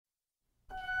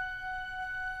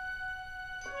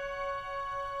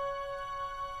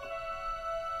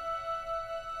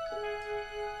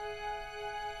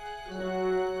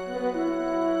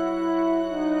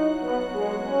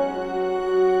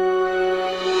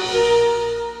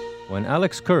When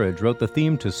Alex Courage wrote the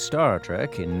theme to Star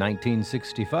Trek in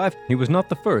 1965, he was not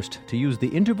the first to use the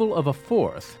interval of a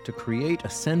fourth to create a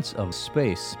sense of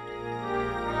space.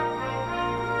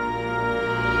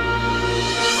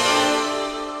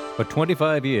 For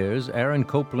 25 years, Aaron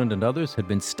Copland and others had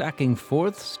been stacking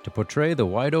fourths to portray the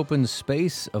wide-open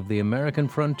space of the American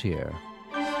frontier.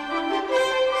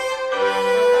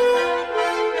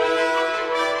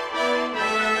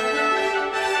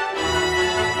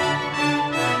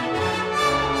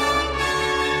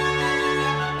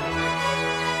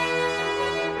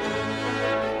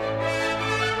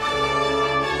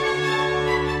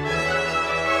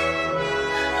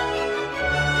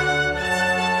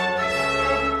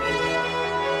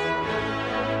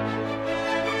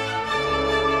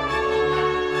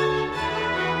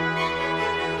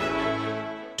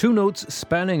 Two notes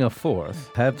spanning a fourth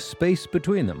have space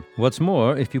between them. What's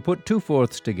more, if you put two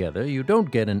fourths together, you don't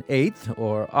get an eighth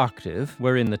or octave,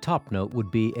 wherein the top note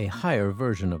would be a higher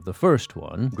version of the first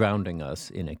one, grounding us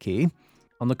in a key.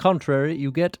 On the contrary, you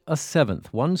get a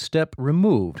seventh, one step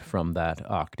removed from that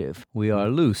octave. We are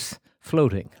loose,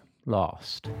 floating,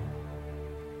 lost.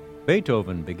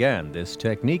 Beethoven began this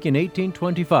technique in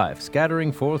 1825,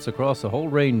 scattering fourths across a whole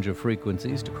range of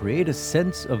frequencies to create a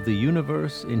sense of the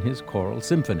universe in his choral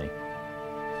symphony.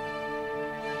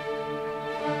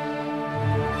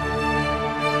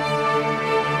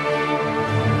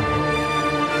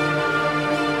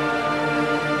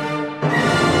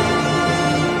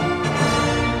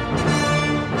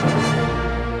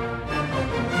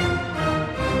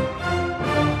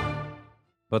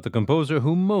 But the composer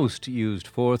who most used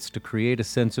fourths to create a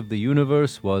sense of the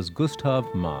universe was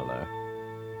Gustav Mahler.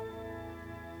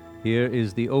 Here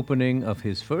is the opening of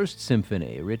his first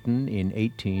symphony, written in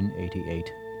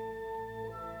 1888.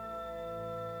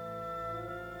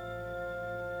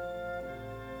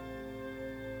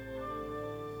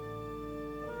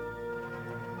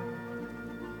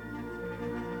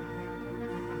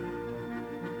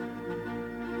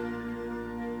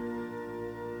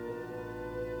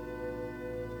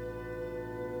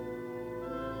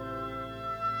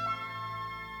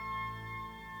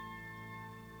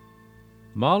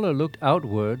 Mahler looked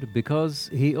outward because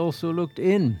he also looked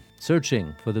in,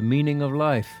 searching for the meaning of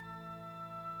life.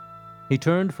 He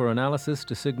turned for analysis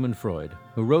to Sigmund Freud,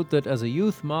 who wrote that as a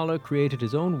youth, Mahler created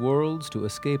his own worlds to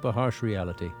escape a harsh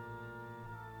reality.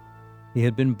 He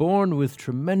had been born with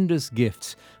tremendous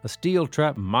gifts, a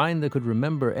steel-trap mind that could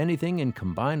remember anything and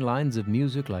combine lines of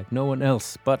music like no one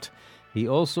else, but he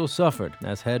also suffered,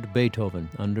 as had Beethoven,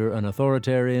 under an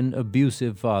authoritarian,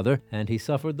 abusive father, and he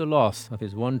suffered the loss of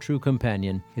his one true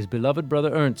companion, his beloved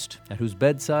brother Ernst, at whose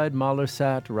bedside Mahler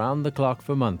sat round the clock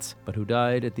for months, but who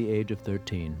died at the age of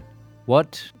 13.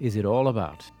 What is it all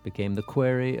about? Became the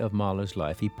query of Mahler's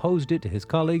life. He posed it to his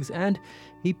colleagues, and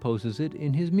he poses it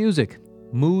in his music.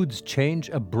 Moods change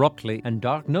abruptly, and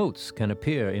dark notes can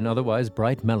appear in otherwise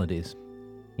bright melodies.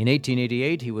 In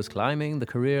 1888, he was climbing the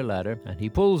career ladder, and he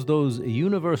pulls those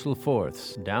universal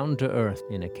fourths down to earth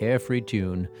in a carefree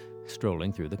tune,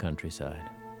 strolling through the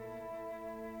countryside.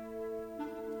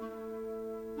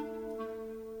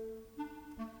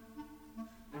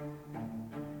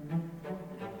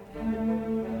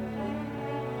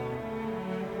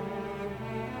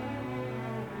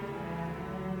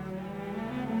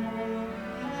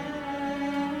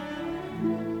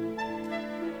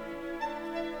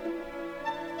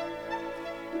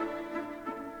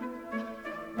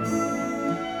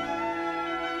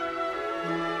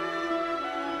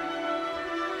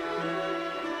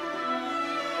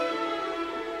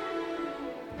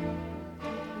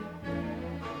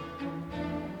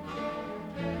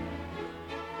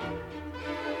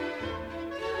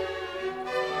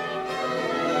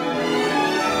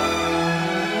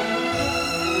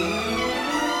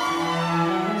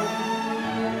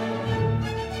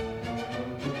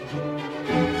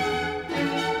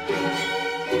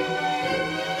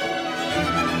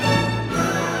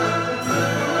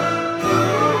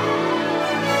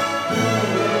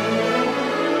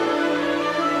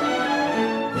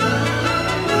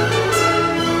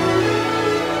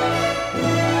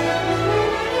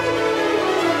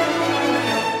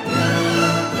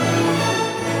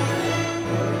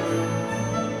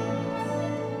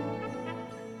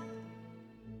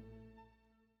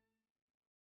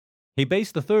 He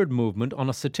based the third movement on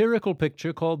a satirical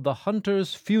picture called The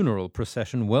Hunter's Funeral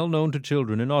Procession, well known to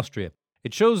children in Austria.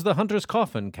 It shows the hunter's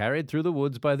coffin carried through the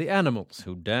woods by the animals,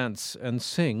 who dance and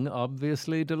sing,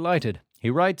 obviously delighted.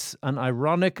 He writes an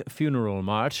ironic funeral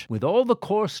march with all the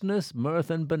coarseness,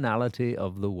 mirth, and banality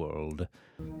of the world.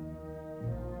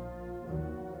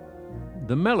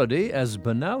 The melody, as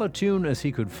banal a tune as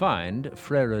he could find,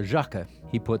 Frère Jacques,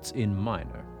 he puts in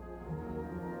minor.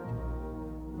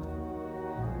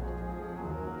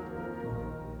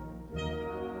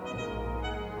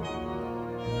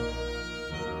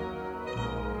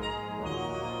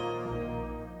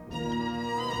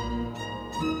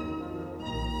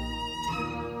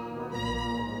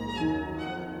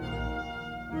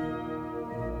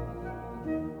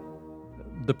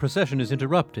 The procession is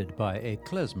interrupted by a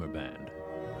klezmer band.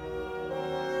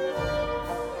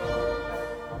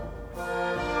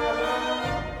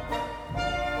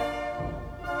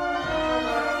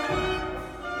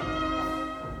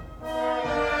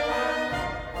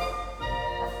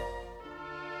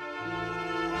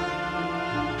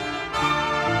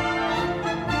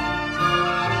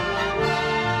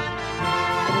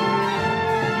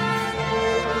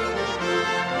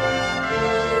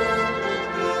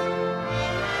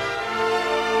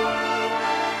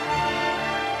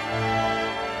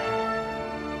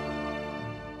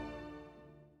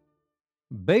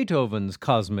 Beethoven's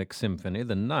Cosmic Symphony,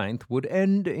 the Ninth, would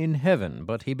end in heaven,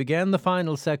 but he began the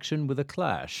final section with a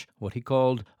clash, what he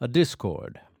called a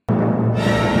discord.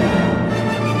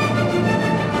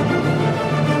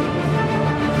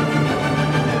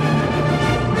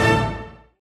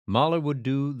 Mahler would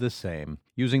do the same.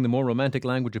 Using the more romantic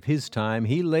language of his time,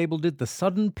 he labeled it the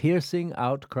sudden piercing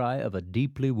outcry of a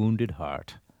deeply wounded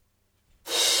heart.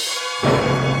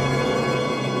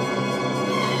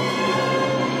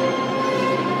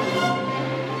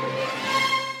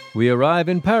 We arrive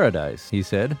in paradise, he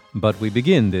said, but we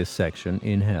begin this section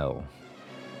in hell.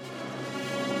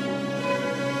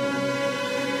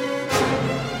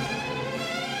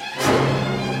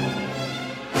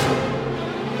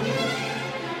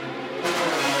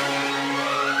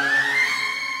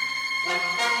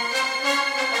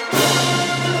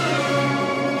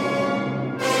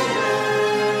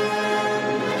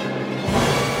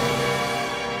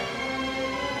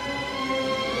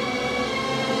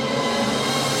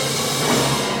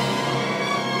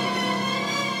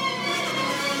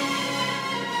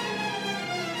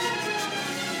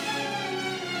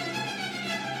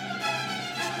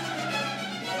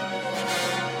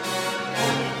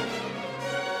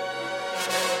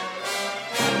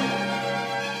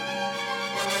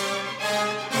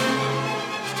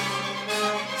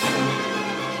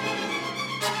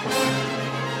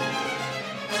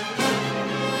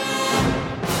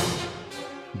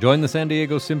 Join the San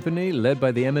Diego Symphony, led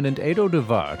by the eminent Edo de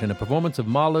Wart, in a performance of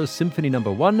Mahler's Symphony No.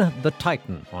 1, The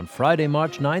Titan, on Friday,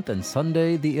 March 9th and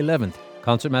Sunday, the 11th.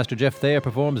 Concertmaster Jeff Thayer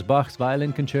performs Bach's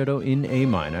Violin Concerto in A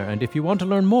minor, and if you want to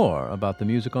learn more about the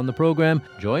music on the program,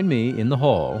 join me in the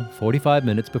hall 45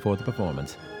 minutes before the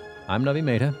performance. I'm Navi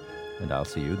Mehta, and I'll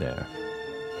see you there.